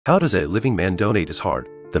How does a living man donate his heart?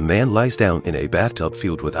 The man lies down in a bathtub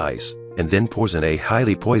filled with ice and then pours in a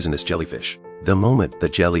highly poisonous jellyfish. The moment the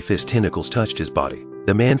jellyfish tentacles touched his body,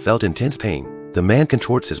 the man felt intense pain. The man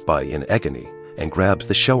contorts his body in agony and grabs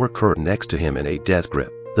the shower curtain next to him in a death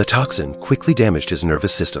grip. The toxin quickly damaged his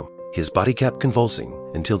nervous system. His body kept convulsing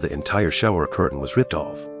until the entire shower curtain was ripped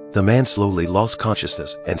off. The man slowly lost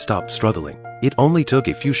consciousness and stopped struggling. It only took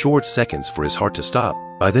a few short seconds for his heart to stop.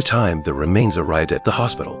 By the time the remains arrived at the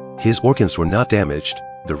hospital, his organs were not damaged.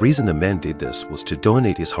 The reason the man did this was to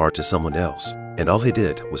donate his heart to someone else, and all he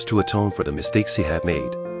did was to atone for the mistakes he had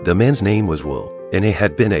made. The man's name was Will, and he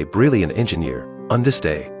had been a brilliant engineer. On this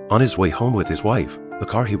day, on his way home with his wife, the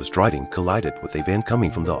car he was driving collided with a van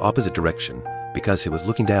coming from the opposite direction because he was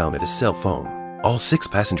looking down at his cell phone. All 6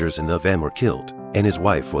 passengers in the van were killed, and his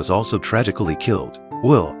wife was also tragically killed.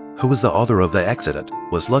 Will, who was the author of the accident,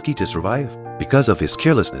 was lucky to survive. Because of his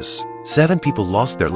carelessness, 7 people lost their lives.